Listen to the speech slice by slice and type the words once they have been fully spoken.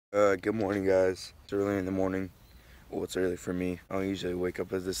Good morning, guys. It's early in the morning. Well, it's early for me. I don't usually wake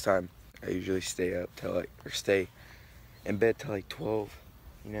up at this time. I usually stay up till stay in bed till like 12,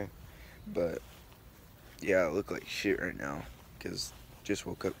 you know. But yeah, I look like shit right now because just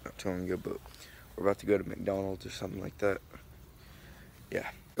woke up not too long ago. But we're about to go to McDonald's or something like that. Yeah.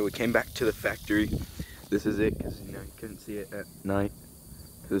 So we came back to the factory. This is it because you couldn't see it at night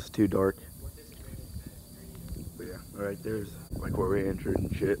because it's too dark. But yeah, right there's like where we entered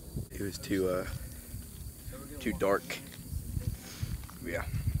and shit. It was too dark. Yeah.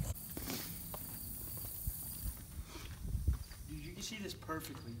 Dude, you can see this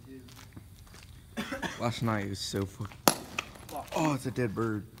perfectly, too. Last night it was so fucking. Oh, it's a dead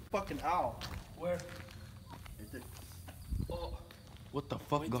bird. Fucking owl. Where? Oh. What the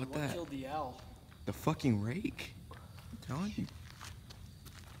fuck got what that? Killed the owl? The fucking rake. I'm telling you.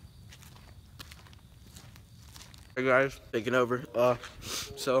 Hey guys, taking over.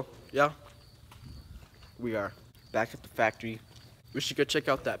 So yeah, we are back at the factory. We should go check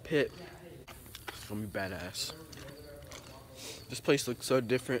out that pit. It's gonna be badass. This place looks so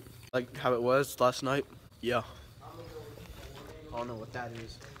different, like how it was last night. Yeah. I don't know what that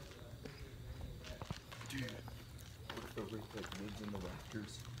is. Dude, what if the rake like lives in the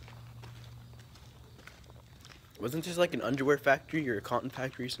rafters? Wasn't this like an underwear factory or a cotton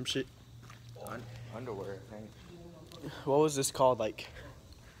factory or some shit? Underwear, I think. What was this called? Like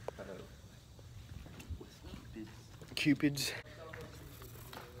Cupids.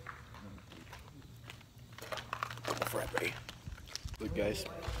 Friday. Look, guys.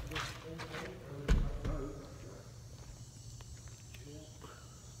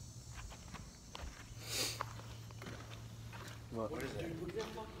 What is that?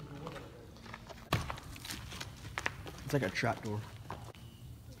 It's like a trap door.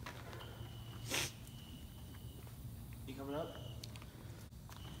 You coming up?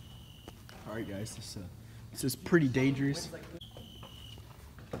 All right, guys. This is pretty dangerous.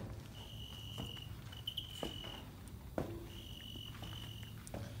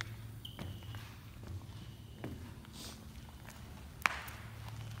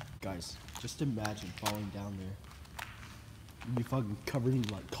 Guys, just imagine falling down there. You'd be fucking covered in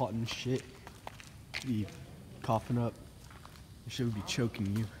like cotton shit. You'd be coughing up. The shit would be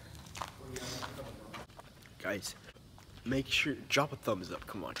choking you. Guys, make sure, drop a thumbs up.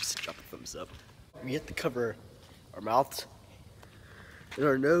 Come on, just drop a thumbs up. We have to cover our mouths and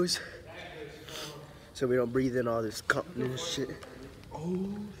our nose so we don't breathe in all this cotton and shit. Oh,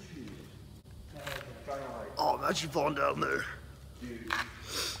 shit. Oh, imagine falling down there.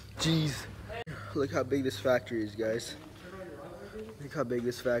 Jeez. Look how big this factory is, guys. Look how big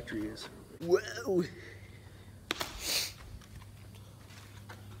this factory is. Whoa!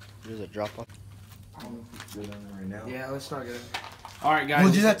 There's a drop off. Right now. Yeah, let's not get it. Alright, guys.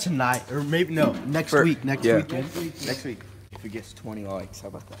 We'll do that tonight, or maybe no, next week. Next weekend. Next week. If it gets 20 likes, how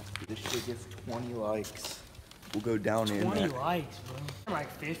about that? If this shit gets 20 likes, we'll go down 20 in. 20 likes, bro. Like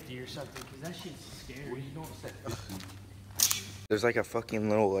 50 or something, because that shit's scary. There's like a fucking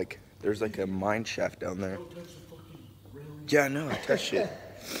little, like, there's like a mine shaft down there. Yeah, I know, I touched it.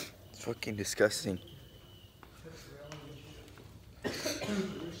 It's fucking disgusting. There's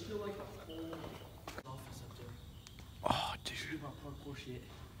still like a whole office up there. Oh, dude. About parkour shit.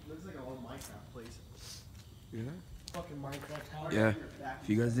 Looks like an old Minecraft place. Yeah? Fucking Minecraft house. Yeah. If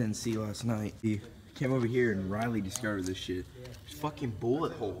you guys didn't see last night, he came over here and Rylee discovered this shit. There's fucking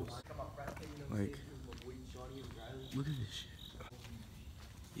bullet holes. Like, look at this shit.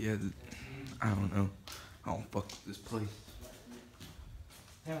 Yeah, I don't know. I don't fuck with this place.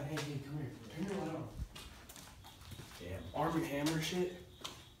 Hey, come here. Turn your light on. Damn. Arm and Hammer shit.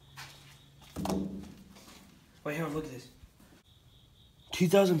 Wait, hang on, look at this.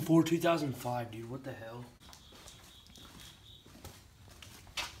 2004, 2005, dude. What the hell?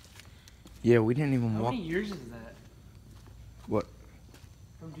 Yeah, we didn't even How walk. many years is that? What?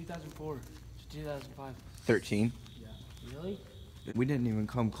 From 2004 to 2005. 13. Yeah. Really? We didn't even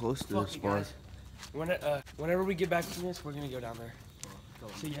come close to Fuck this you far. guys. Whenever we get back from this, we're gonna go down there.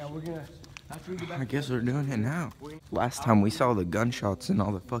 So yeah, we're gonna, after we get back. I guess we're doing it now. Last time we saw the gunshots and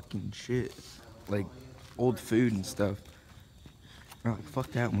all the fucking shit. Like, old food and stuff. We're like,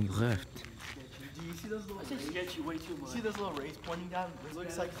 fuck that, and we left. Do you see those little? I say sketchy way too much. See those little rays pointing down? It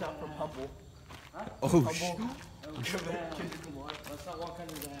looks like stuff from Humble. Oh, shit. Let's not walk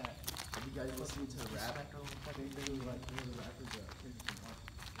under that. Have you guys listened to rap?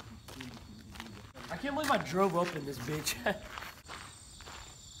 I can't believe I drove up in this bitch.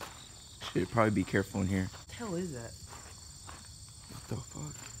 Should probably be careful in here. What the hell is that? What the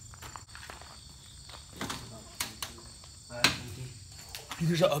fuck? Dude,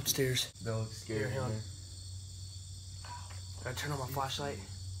 there's an upstairs. That looks scary. Here, hang on. Gotta turn on my flashlight.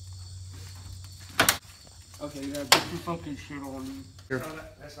 Okay, you gotta put your fucking shit on. Here. No,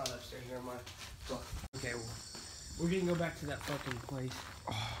 that's not upstairs, never mind. Okay, well, we're gonna go back to that fucking place.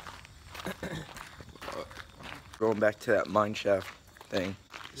 Going back to that mine shaft thing.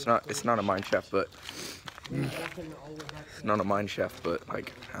 It's not a mine shaft, but it's not a mine shaft, but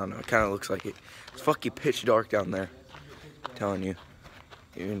like, I don't know, it kind of looks like it. It's fucking pitch dark down there. I'm telling you.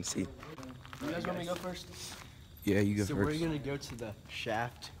 You can see. You guys want me to go first? Yeah, you go So first. we're gonna go to the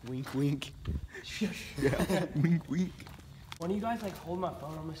shaft. Wink, wink. Yeah, wink, wink. Why don't you guys like hold my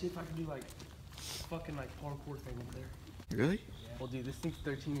phone? I'm gonna see if I can do like fucking like parkour thing up there. Really? Well, dude, this thing's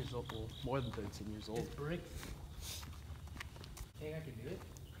 13 years old. Well, more than 13 years old. It's brick. Think I can do it?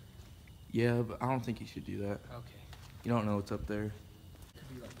 Yeah, but I don't think you should do that. Okay. You don't know what's up there.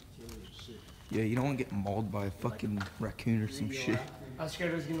 Could be like material shit. Yeah, you don't want to get mauled by a fucking raccoon or some shit. I was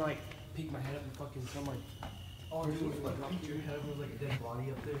scared I was gonna like peek my head up and fucking someone. Oh, dude, Like, peek your head was like a dead body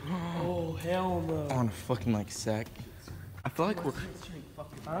up there. oh hell no. On a fucking like sack. I feel like we're.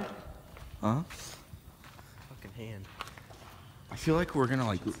 Huh? Huh? Fucking hand. I feel like we're gonna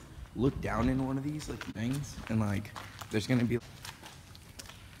like look down in one of these like things and like there's gonna be a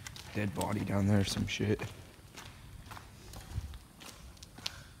dead body down there or some shit.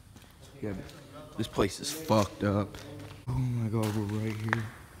 Yeah, this place is fucked up. Oh my god, we're right here.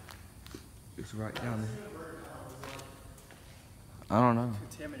 It's right down there. I don't know.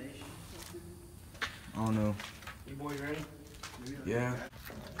 Contamination. I don't know. You boys ready? Yeah.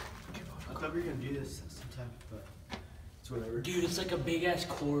 I thought we were gonna do this sometime, but it's whatever. Dude, it's like a big ass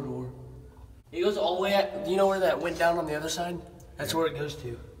corridor. It goes all the way at, you know where that went down on the other side? That's where it goes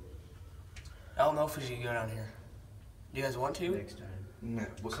to. I don't know if we should go down here. Do you guys want to? Next time. No,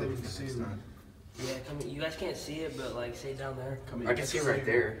 we'll save it for next time. Yeah, come. You guys can't see it, but like, say down there. I can see it right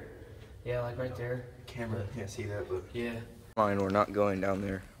there. Yeah, like right there. Camera can't see that, but. Yeah. Fine, we're not going down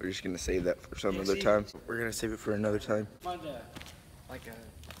there. We're just gonna save that for some other time. We're gonna save it for another time. Find the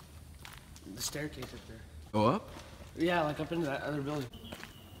staircase up there. Go up? Yeah, like up into that other building.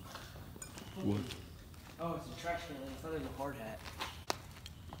 What? Oh, it's a trash can. I thought it was a hard hat.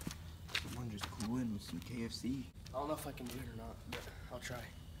 Someone just cool in with some KFC. I don't know if I can do it or not, but I'll try.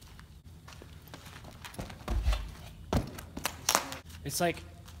 It's like,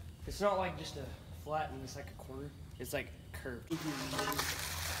 it's not like just a flat and it's like a corner. It's like curved.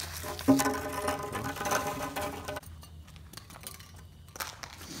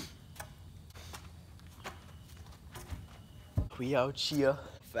 We out here.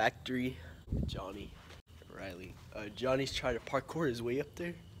 Factory. Johnny. Rylee. Johnny's trying to parkour his way up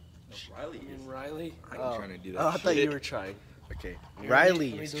there. Riley And Rylee. I ain't trying to do that. Oh, I thought you shit. were trying. Okay. Let me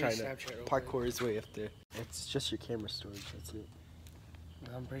Rylee do is a trying to Snapchat real quick. parkour his way up there. It's just your camera storage, that's it.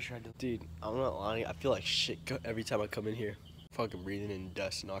 I'm pretty sure I do. Dude, I'm not lying. I feel like shit every time I come in here. Fucking breathing in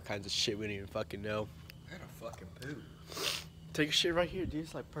dust and all kinds of shit we didn't even fucking know. I had a fucking poop. Take a shit right here, dude.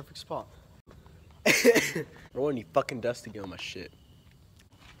 It's like perfect spot. I don't want any fucking dust to get on my shit.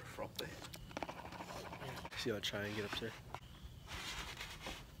 See, I'll try and get up there.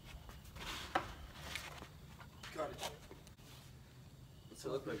 Got it. What's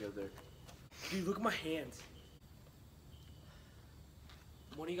it look like up there? Dude, look at my hands.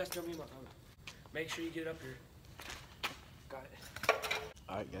 One of you guys throw me my phone. Make sure you get it up here. Got it.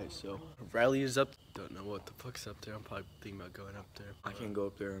 Alright, guys, so Rylee is up. Don't know what the fuck's up there. I'm probably thinking about going up there. I can't go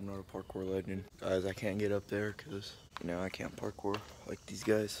up there. I'm not a parkour legend. Guys, I can't get up there because, you know, I can't parkour like these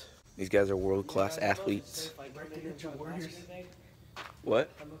guys. These guys are world-class athletes. What?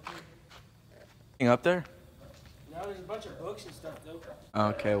 You up there? Now there's a bunch of books and stuff though.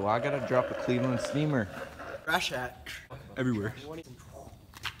 Okay, well, I gotta drop a Cleveland steamer Crash hat. everywhere.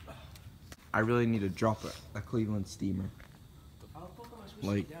 I really need to drop a Cleveland steamer.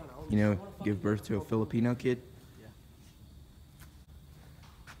 Like, you know, give birth to a Filipino kid.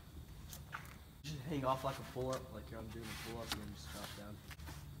 Just hang off like a pull-up, like I'm doing a pull-up and then just drop down.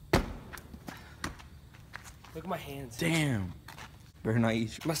 Look at my hands. Damn. Better not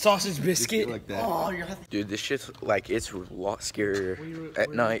eat My sausage biscuit. like that. Oh, you're Dude, this shit's like, it's a lot scarier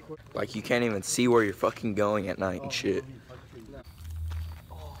at night. Like, you can't even see where you're fucking going at night and shit.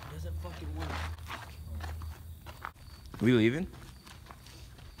 Oh, it doesn't fucking work. We leaving?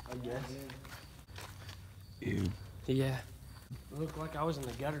 I guess. Ew. Yeah. It looked like I was in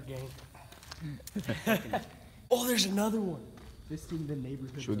the gutter game. Oh, there's another one. Visiting the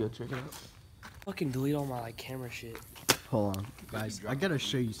neighborhood. Should we go check it out? Fucking delete all my like camera shit. Hold on, guys. I gotta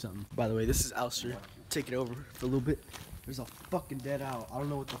show you something. By the way, this is Alistair. Take it over for a little bit. There's a fucking dead owl. I don't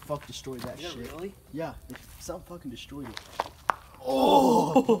know what the fuck destroyed that shit. Really? Yeah, something fucking destroyed it. Oh!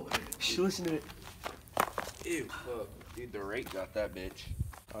 Oh, listen to it. Ew, fuck. Dude, the rake got that bitch.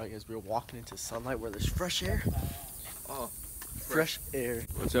 Alright guys, we're walking into sunlight where there's fresh air. Oh, Fresh air.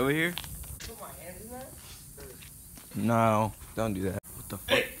 what's over here? Put my hands in that? No, don't do that. What the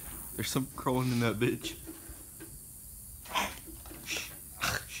fuck? There's something crawling in that bitch.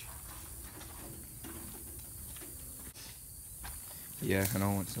 Yeah, I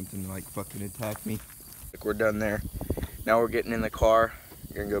don't want something to like fucking attack me. Like, we're done there. Now we're getting in the car.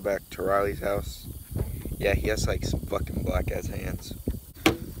 We're gonna go back to Riley's house. Yeah, he has like some fucking black ass hands.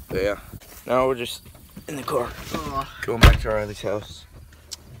 But yeah, now we're just in the car. Going back to Riley's house.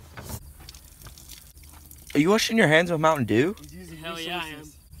 Are you washing your hands with Mountain Dew? Hell yeah, I am.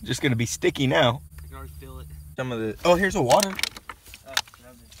 Just gonna be sticky now. I can already feel it. Some of the, oh, here's a water.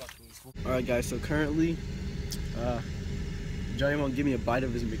 Alright guys, so currently, Johnny won't give me a bite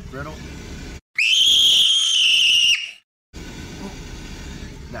of his McGriddle.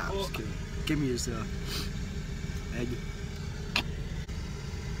 Nah, I'm just kidding. Give me his egg.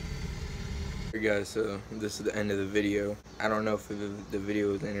 Hey guys, so this is the end of the video. I don't know if the video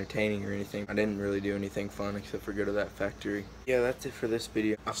was entertaining or anything. I didn't really do anything fun except for go to that factory. Yeah, that's it for this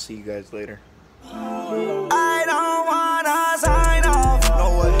video. I'll see you guys later.